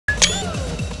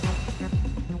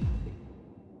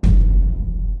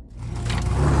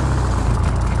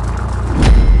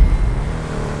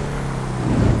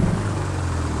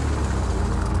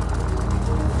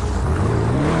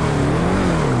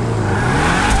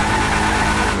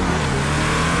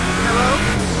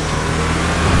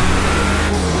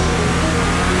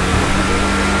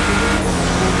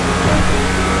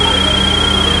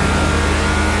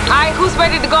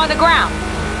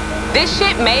This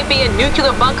shit may be a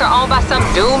nuclear bunker owned by some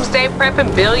doomsday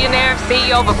prepping billionaire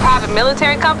CEO of a private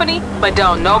military company, but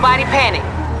don't nobody panic.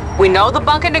 We know the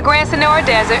bunker in the Grand Senora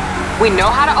Desert, we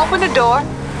know how to open the door,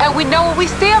 and we know what we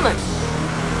stealing.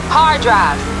 Hard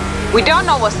drives. We don't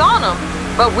know what's on them,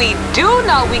 but we do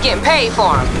know we getting paid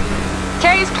for them.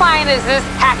 Kay's client is this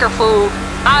hacker fool,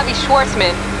 Avi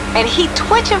Schwartzman, and he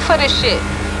twitching for this shit.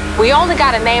 We only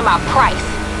gotta name our price.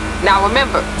 Now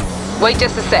remember, wait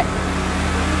just a sec.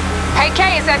 Hey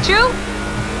Kay, is that you?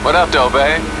 What up, though,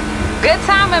 babe? Good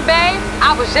timing, babe.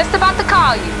 I was just about to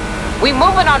call you. We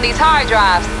moving on these hard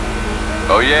drives.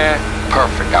 Oh, yeah?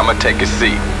 Perfect. I'ma take a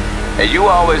seat. Hey, you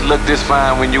always look this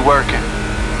fine when you working.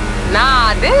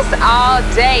 Nah, this all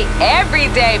day,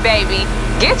 every day, baby.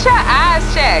 Get your eyes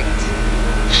checked.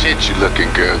 Shit, you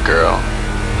looking good, girl.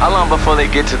 How long before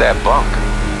they get to that bunker?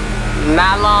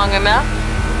 Not long enough.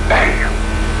 Damn.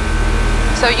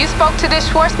 So you spoke to this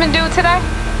Schwartzman dude today?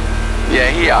 Yeah,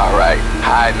 he alright.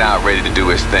 Hiding out, ready to do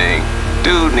his thing.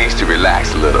 Dude needs to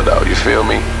relax a little, though, you feel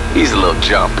me? He's a little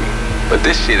jumpy. But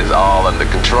this shit is all under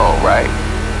control, right?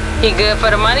 He good for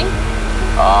the money?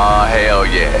 Oh, hell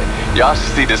yeah. Y'all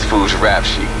should see this fool's rap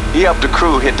sheet. He helped the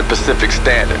crew hit the Pacific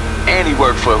Standard, and he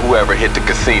worked for whoever hit the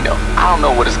casino. I don't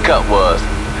know what his cut was,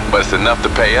 but it's enough to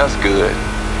pay us good.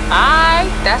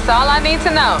 Aight, that's all I need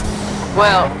to know.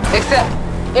 Well, except,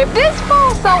 if this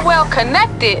fool's so well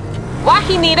connected, why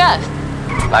he need us?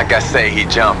 Like I say, he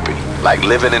jumpy. Like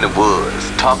living in the woods,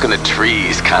 talking to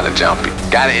trees kinda jumpy.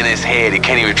 Got it in his head, he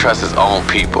can't even trust his own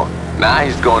people. Now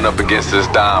he's going up against this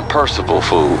Don Percival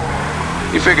fool.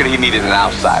 He figured he needed an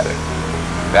outsider.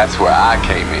 That's where I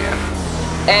came in.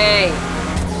 Hey,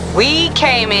 we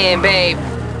came in, babe.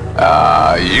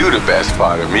 You the best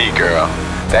part of me, girl.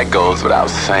 That goes without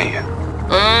saying.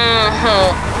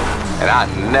 Mm-hmm. And I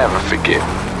never forget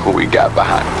who we got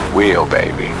behind the wheel,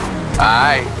 baby.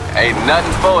 Alright, ain't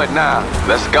nothing for it now.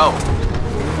 Let's go.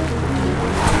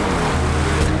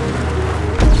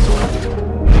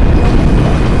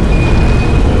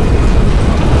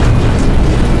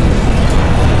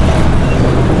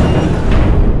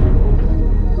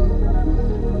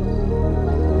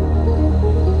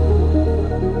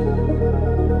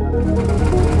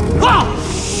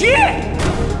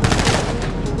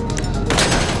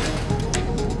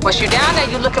 Once you down there,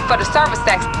 you looking for the service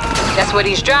stacks. That's where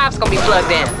these drives gonna be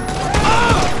plugged in.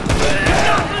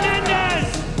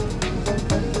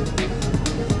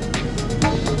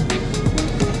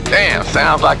 Damn,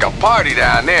 sounds like a party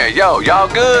down there. Yo,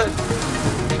 y'all good?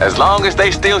 As long as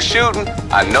they still shooting,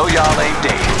 I know y'all ain't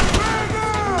dead.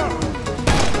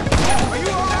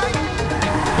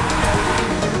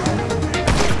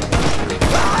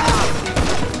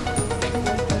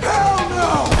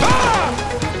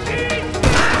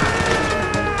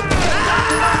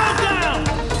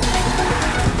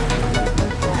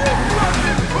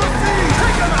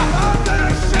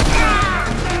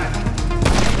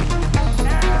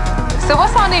 So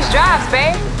what's on these drives,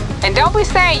 babe? And don't be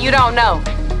saying you don't know.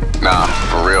 Nah,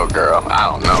 for real, girl, I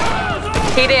don't know.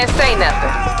 He didn't say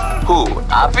nothing. Who,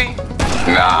 Avi?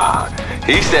 Nah,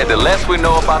 he said the less we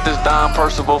know about this Don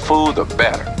Percival fool, the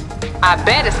better. I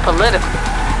bet it's political.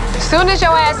 Soon as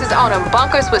your ass is owning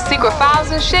bunkers with secret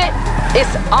files and shit,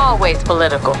 it's always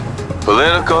political.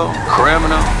 Political,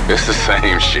 criminal, it's the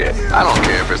same shit. I don't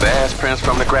care if it's ass prints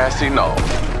from the grassy knoll.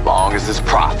 Long as it's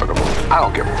profitable, I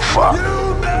don't give a fuck.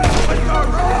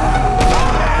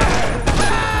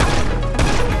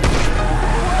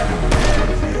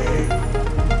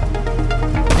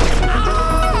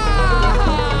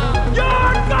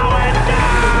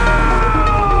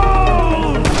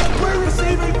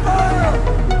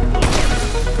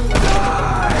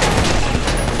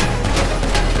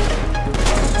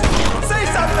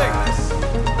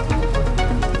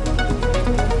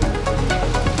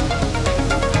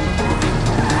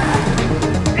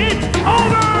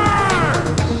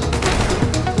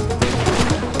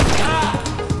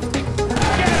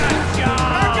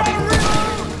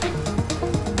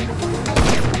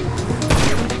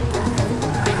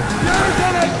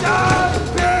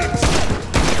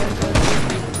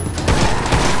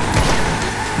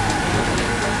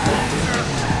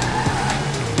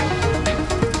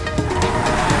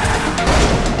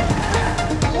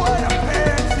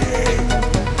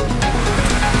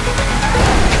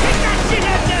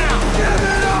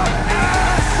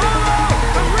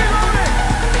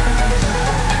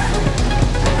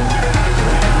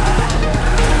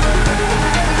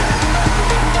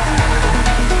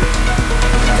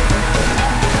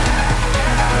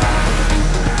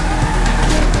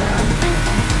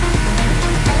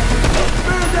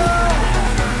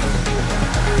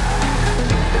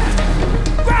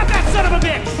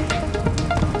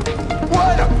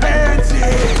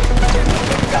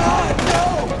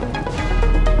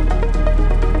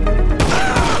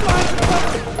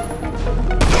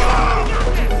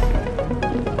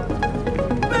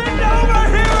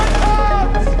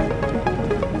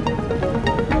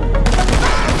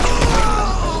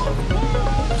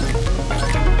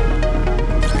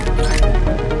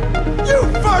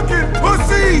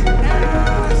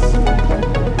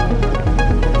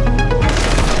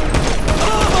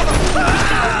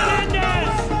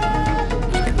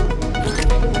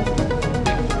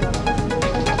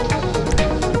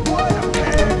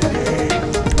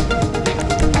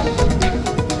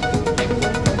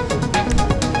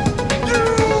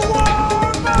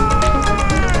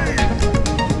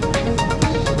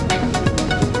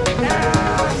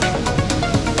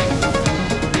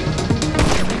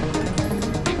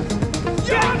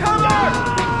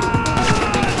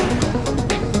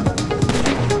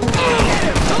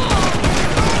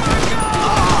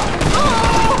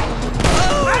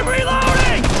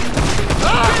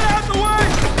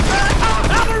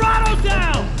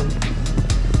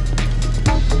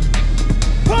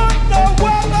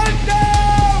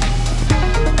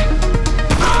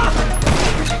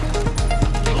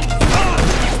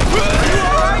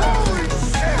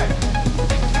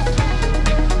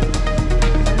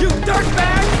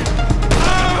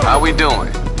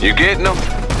 getting him?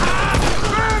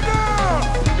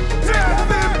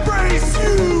 Death embrace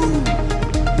you!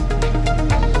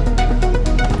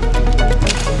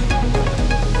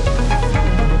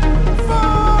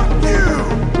 Fuck you!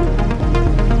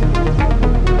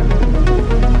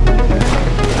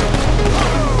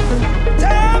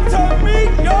 Time to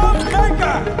meet your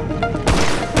maker!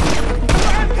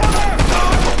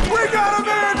 We got a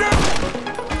bandit!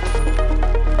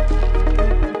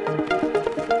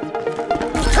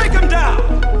 Take him down!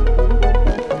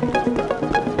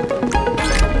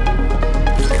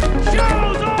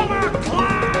 Show's over,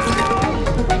 clown!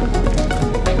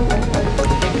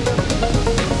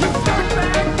 You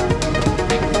dirtbag!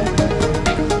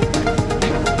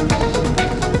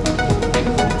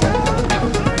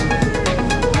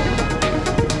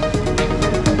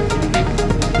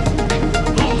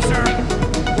 Loser!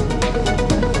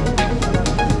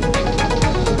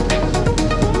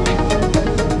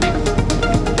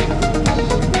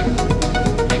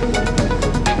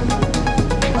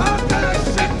 I'm gonna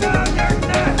shit down your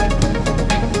neck!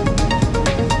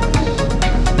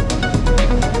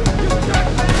 You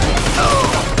dirtbag!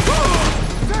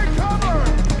 Take cover!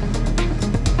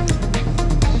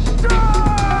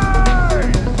 Die!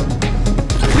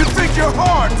 You think you're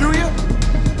hard, do you?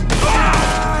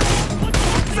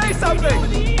 Say something!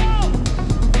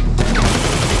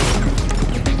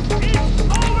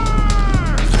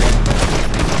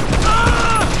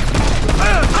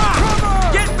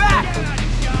 Get back!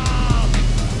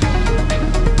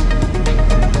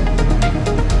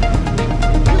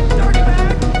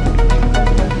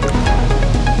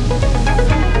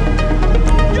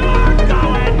 You're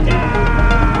going down!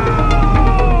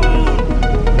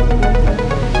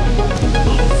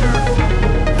 Loser!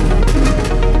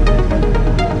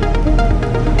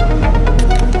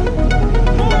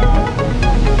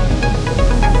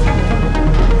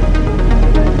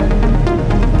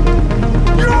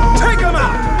 Take him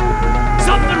out!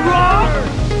 Something wrong?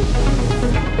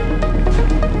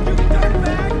 You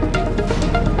dirtbag!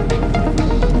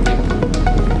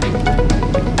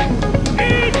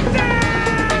 Eat that!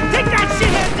 Take that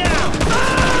shithead down!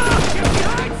 Get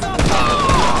behind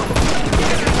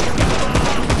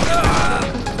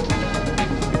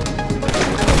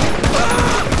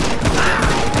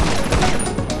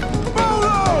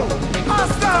Bolo!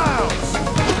 Hostiles!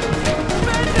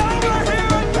 Bend over,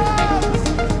 here it comes!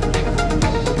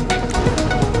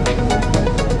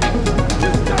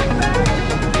 You dirtbag!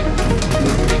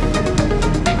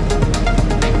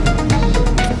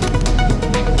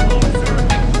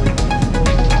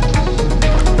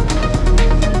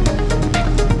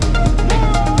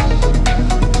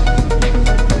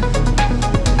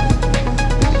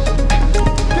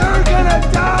 You're gonna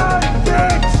die,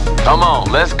 bitch! Come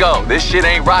on, let's go. This shit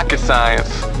ain't rocket science.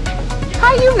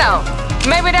 How you know?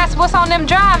 Maybe that's what's on them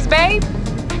drives, babe.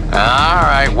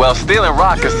 Alright, well, stealing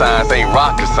rocket science ain't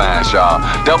rocket science, y'all.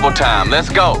 Double time, let's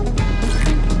go.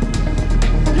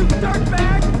 You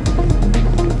dirtbag!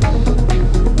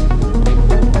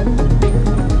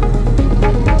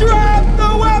 Drop the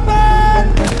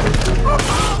weapon!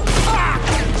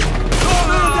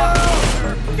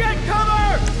 Get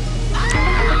cover!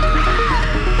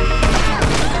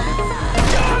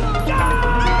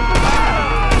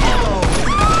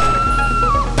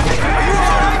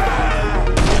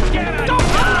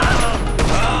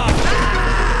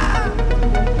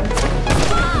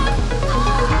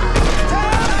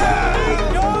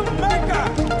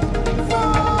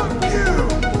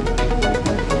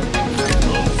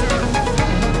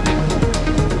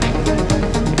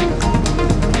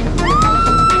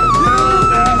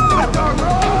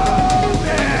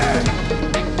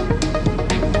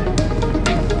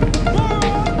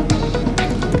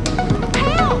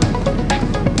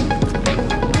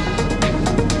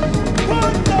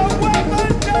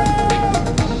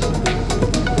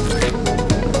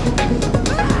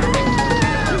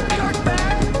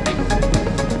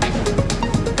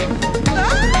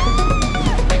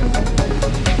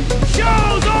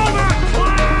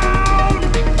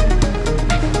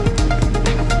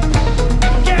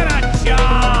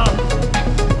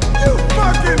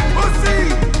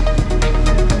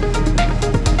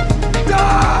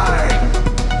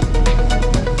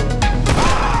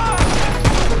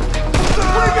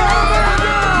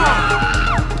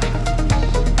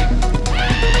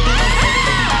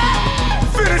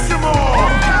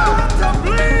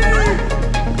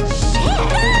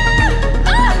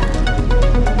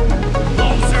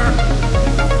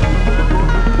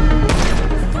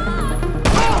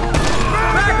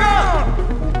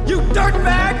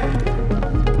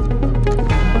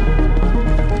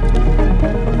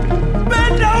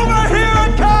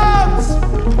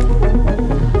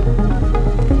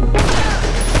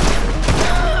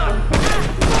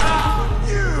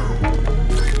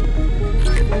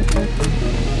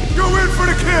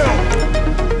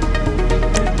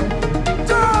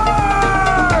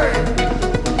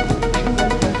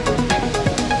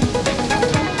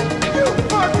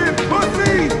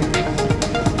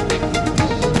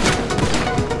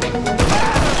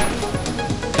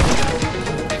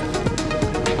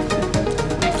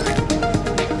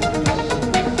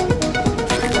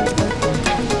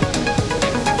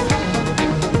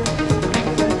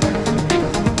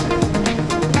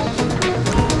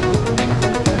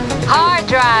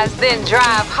 dries, then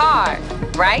drive hard,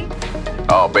 right?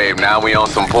 Oh, babe, now we on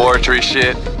some poetry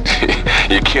shit?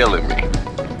 You're killing me.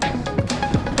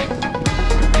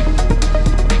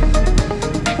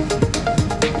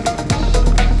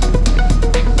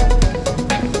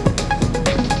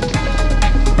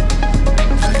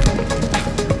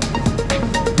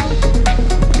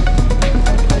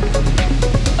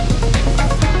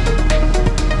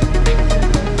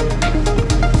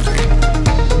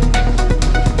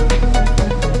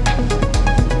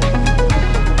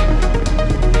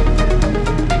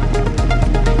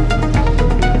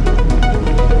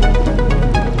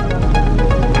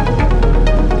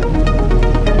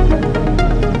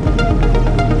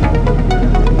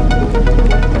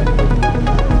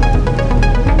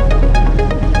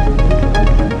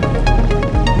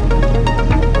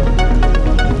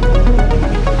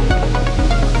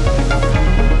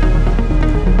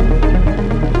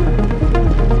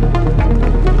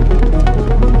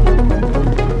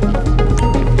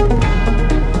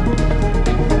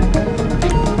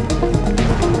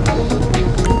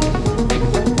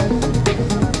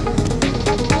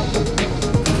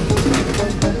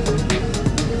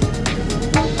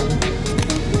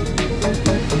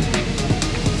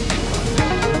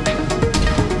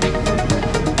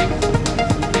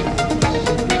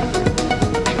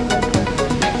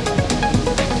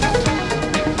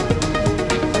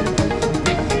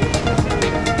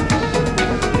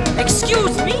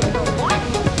 Excuse me? What?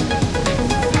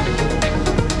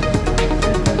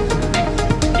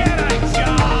 Get a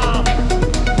job!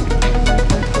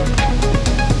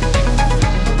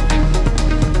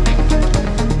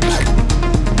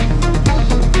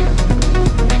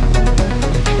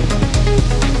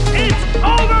 It's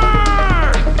over!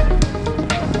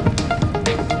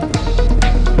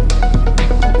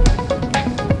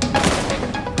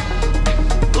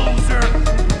 Loser!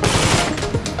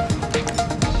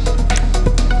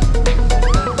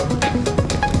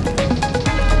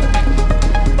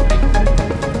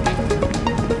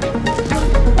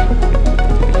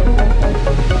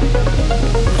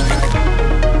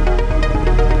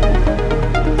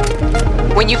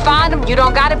 When you find them, you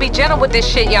don't gotta be gentle with this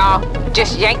shit, y'all.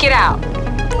 Just yank it out.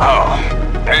 Oh,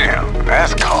 damn,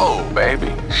 that's cold, baby.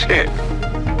 Shit.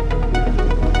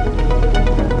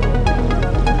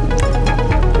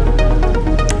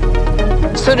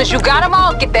 Soon as you got them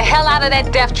all, get the hell out of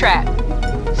that death trap.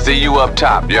 See you up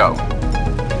top, yo.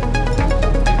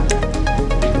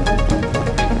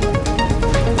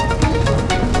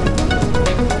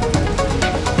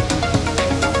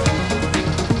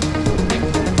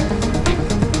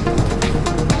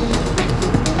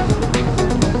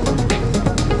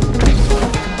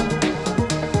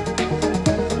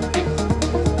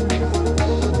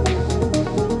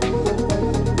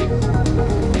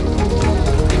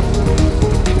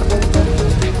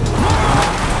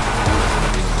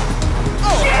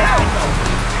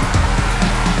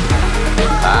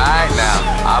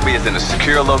 Bobby is in a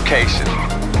secure location.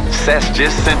 Seth's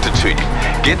just sent it to you.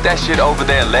 Get that shit over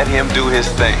there and let him do his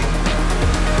thing.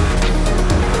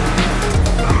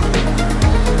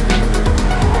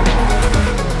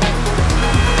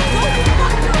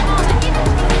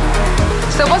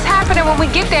 So what's happening when we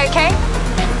get there, Kay?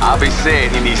 Bobby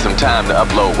said he needs some time to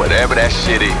upload whatever that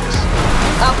shit is.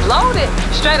 Upload it?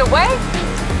 Straight away?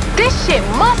 This shit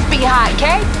must be hot,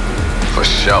 Kay. For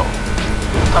sure.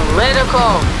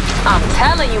 Political. I'm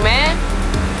telling you, man.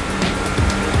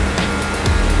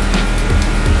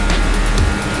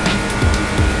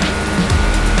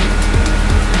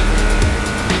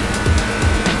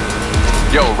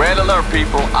 Yo, red alert,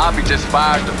 people. Bobby just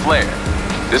fired the flare.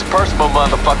 This personal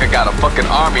motherfucker got a fucking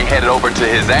army headed over to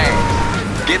his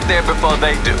ass. Get there before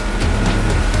they do.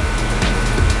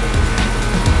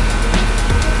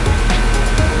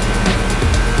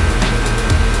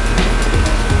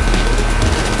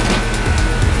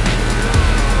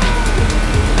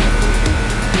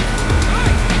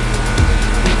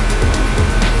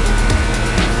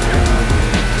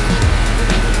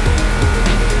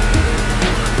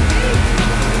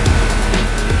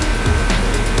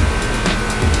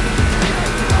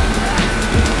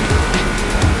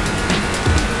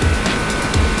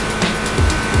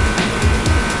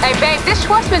 This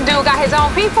Schwartzman dude got his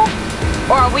own people?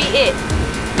 Or are we it?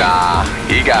 Nah,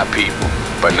 he got people.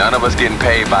 But none of us getting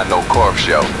paid by no corp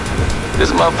show.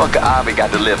 This motherfucker Avi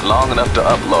got to live long enough to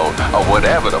upload, or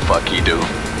whatever the fuck he do.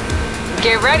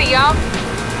 Get ready, y'all.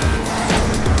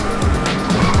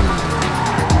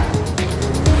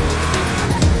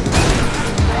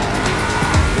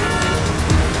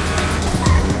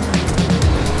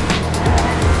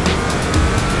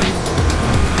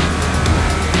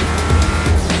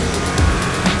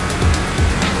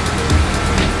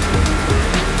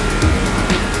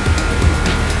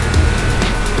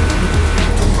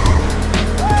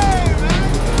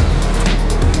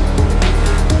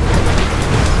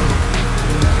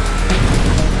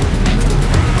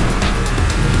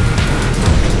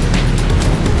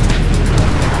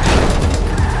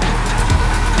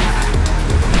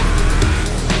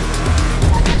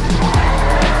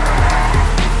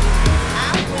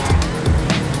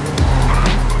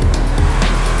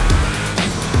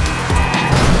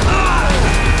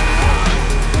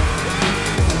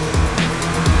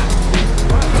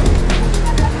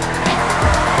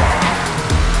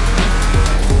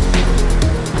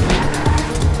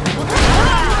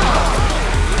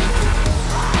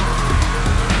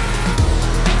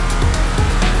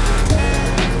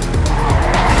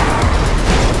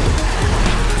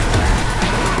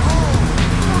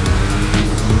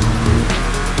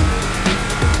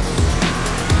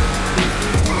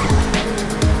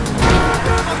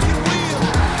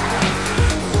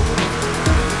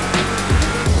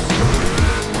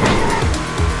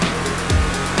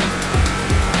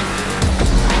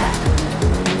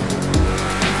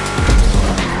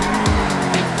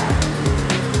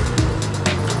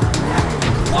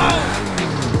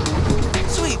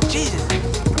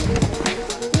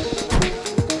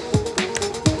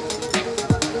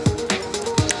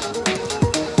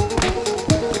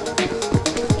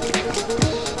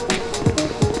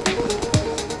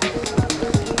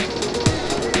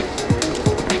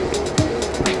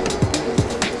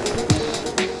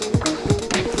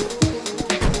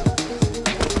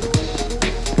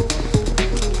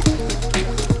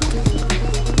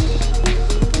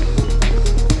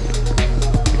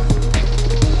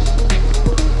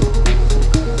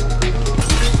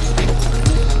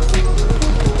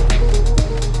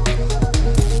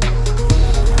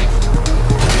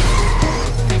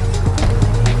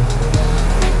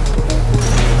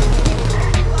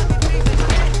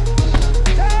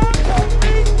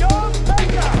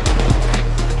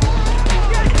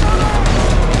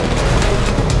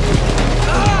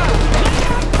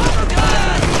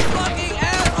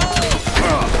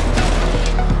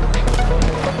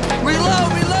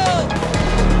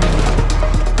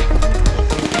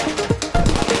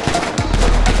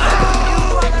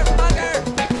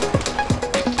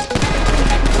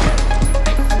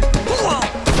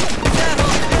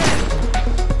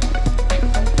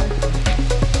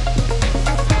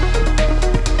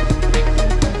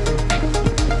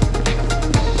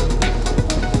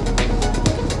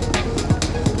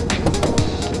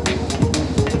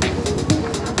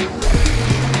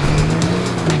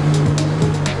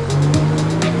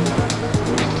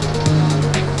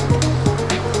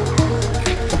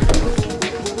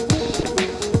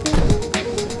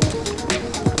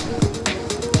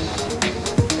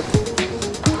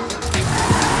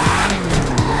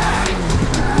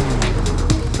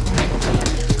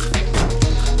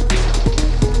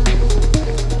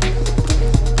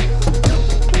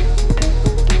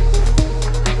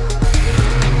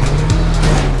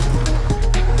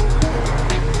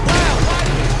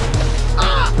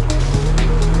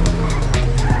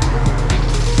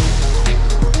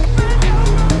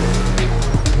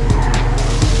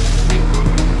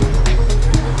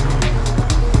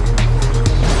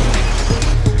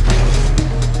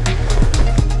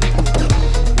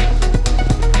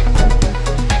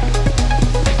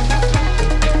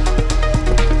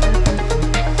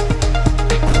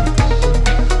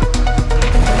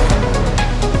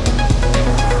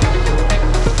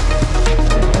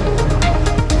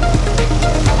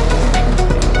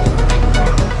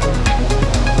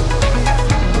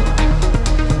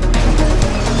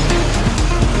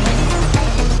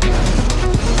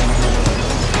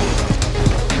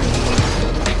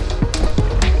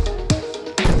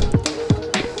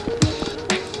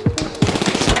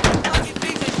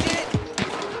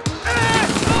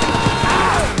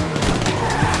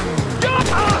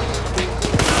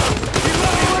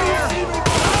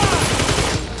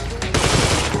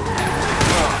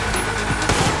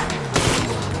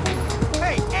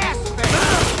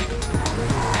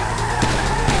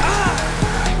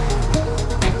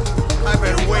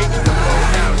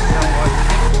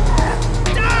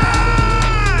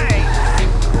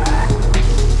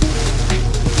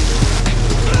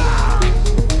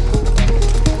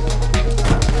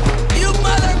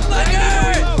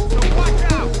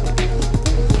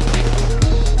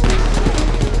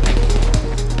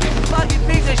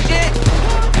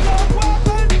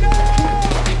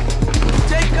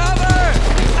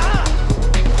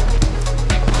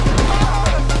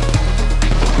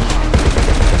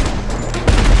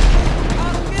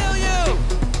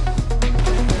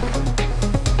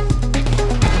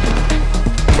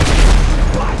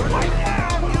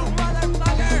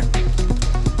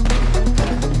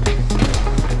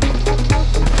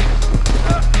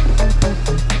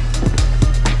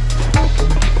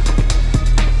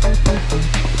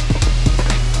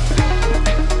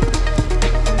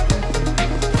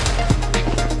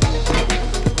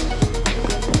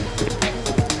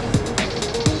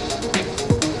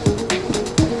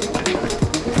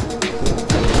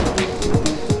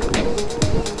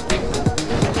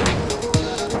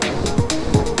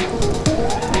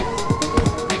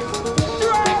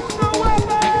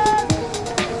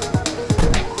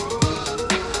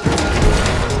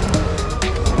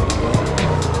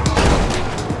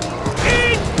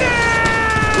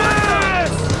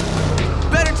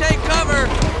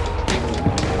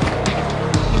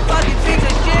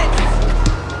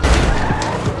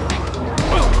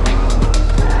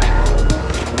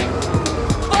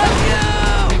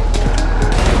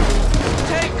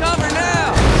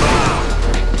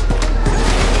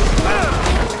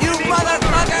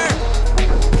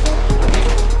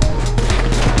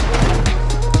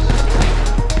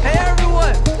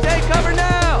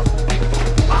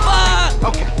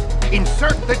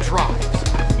 the drives.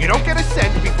 You don't get a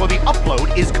cent before the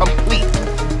upload is complete.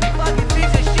 Fucking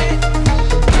piece of shit!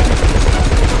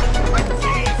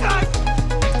 Jesus!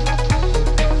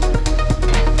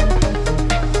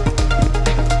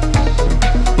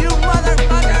 You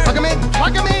motherfucker! Plug him in!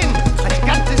 Plug him in! Let's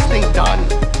get this thing done.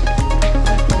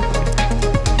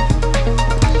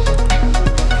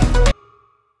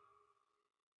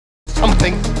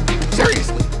 Something.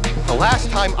 Seriously. The last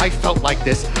time I felt like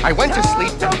this, I went to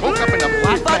sleep and woke up in a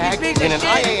black bag in an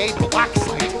IAA black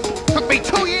site. Took me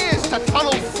 2 years to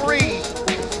tunnel free.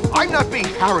 I'm not being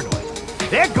paranoid.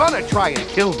 They're gonna try and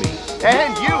kill me.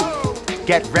 And you.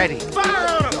 Get ready.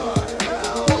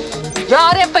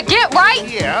 Y'all didn't forget, right?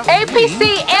 Yeah.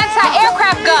 APC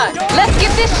anti-aircraft gun. Let's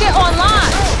get this shit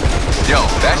online. Yo,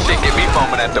 that shit get me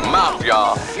foaming at the mouth,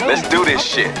 y'all. Let's do this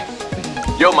shit.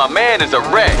 Yo, my man is a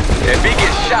wreck. If he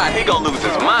gets shot, he gonna lose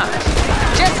his mind.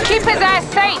 Just keep his ass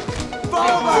safe.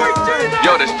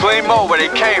 Yo, there's plenty more where they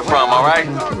came from, alright?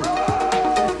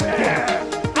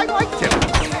 I liked him.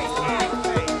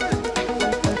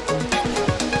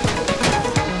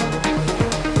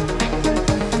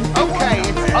 Okay,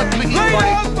 it's ugly, but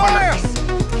it works.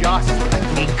 Just let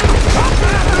me go.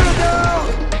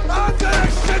 I'm gonna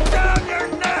shut down your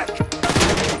neck!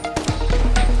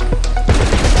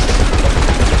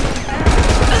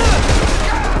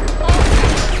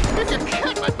 If you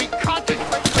can't let me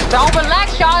concentrate. Don't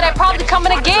relax, y'all. They're probably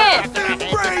coming again.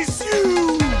 Embrace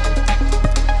you!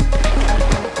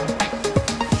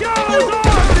 Show's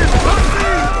off, you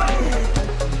pussy!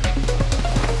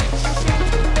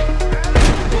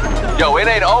 Yo, it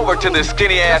ain't over till this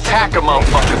skinny ass hacker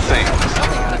motherfucker sings.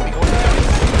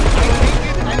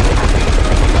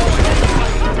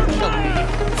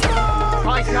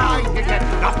 My guy, you get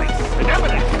nothing.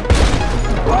 Inevitable.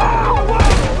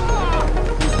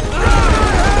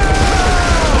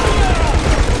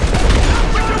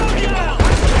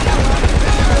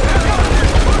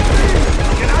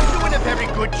 You're not doing a very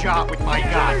good job with my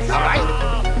guys, all right?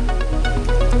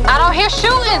 I don't hear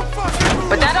shooting,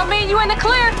 but that don't mean you in the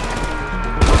clear.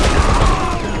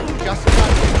 Just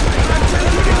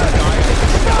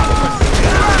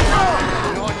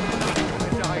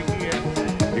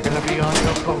you're gonna be on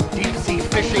your boat deep sea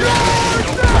fishing.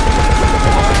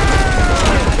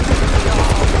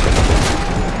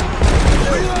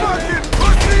 Fucking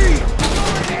pussy!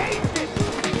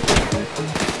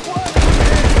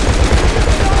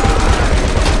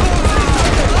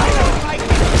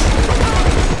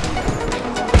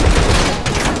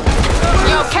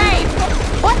 Yo, Kane,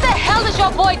 what the hell is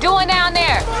your boy doing down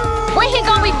there? When he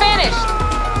gonna be finished?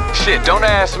 Shit, don't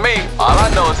ask me. All I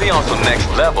know is he on some next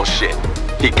level shit.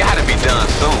 He gotta be done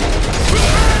soon.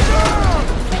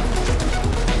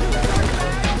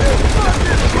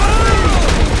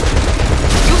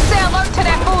 You stay alert to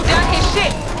that fool done his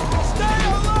shit. Stay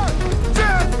alert!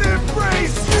 Death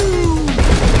embrace you!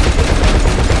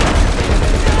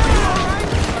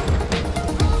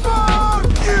 Fuck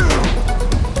you!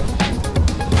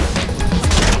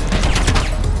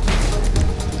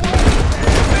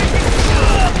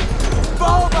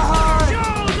 Fall behind!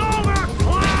 Show's over,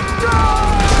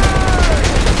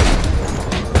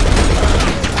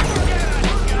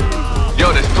 Yo,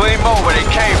 there's plenty more where they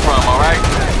came from, alright?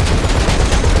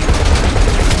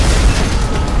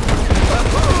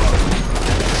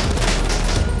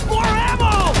 more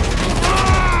ammo!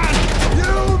 Run!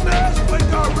 You mess with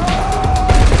the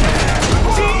road!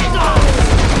 Jesus!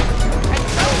 And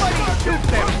somebody shoot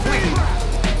them, please.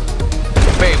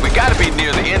 Babe, we gotta be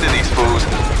near the end of these fools.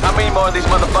 How many more of these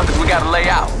motherfuckers we gotta lay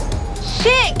out?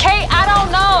 Shit, Kate, I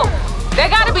don't know. They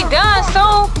gotta be done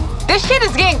soon. This shit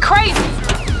is getting crazy.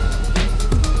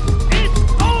 It's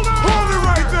over! Hold it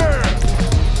right there!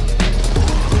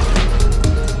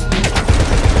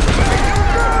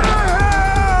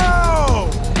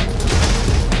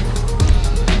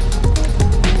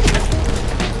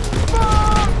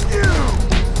 Fuck you!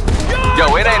 Yo,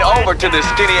 it ain't over till this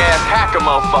skinny ass hacker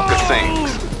motherfucker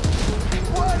sings.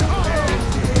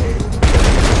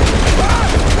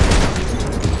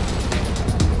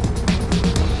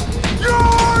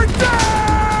 You're dead!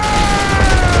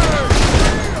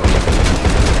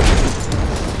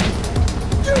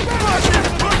 You fucking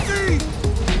pussy!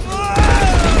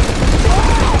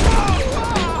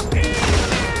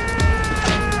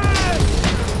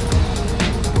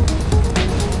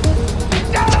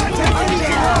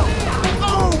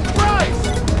 Oh, Christ!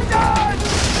 God!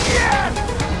 Yes!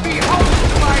 Behold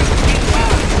my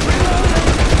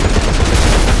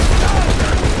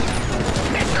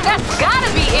That's gotta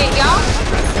be it, y'all.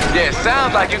 Yeah, it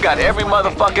sounds like you got every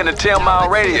motherfucker in the 10-mile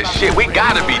radius. Shit, we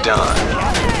gotta be done.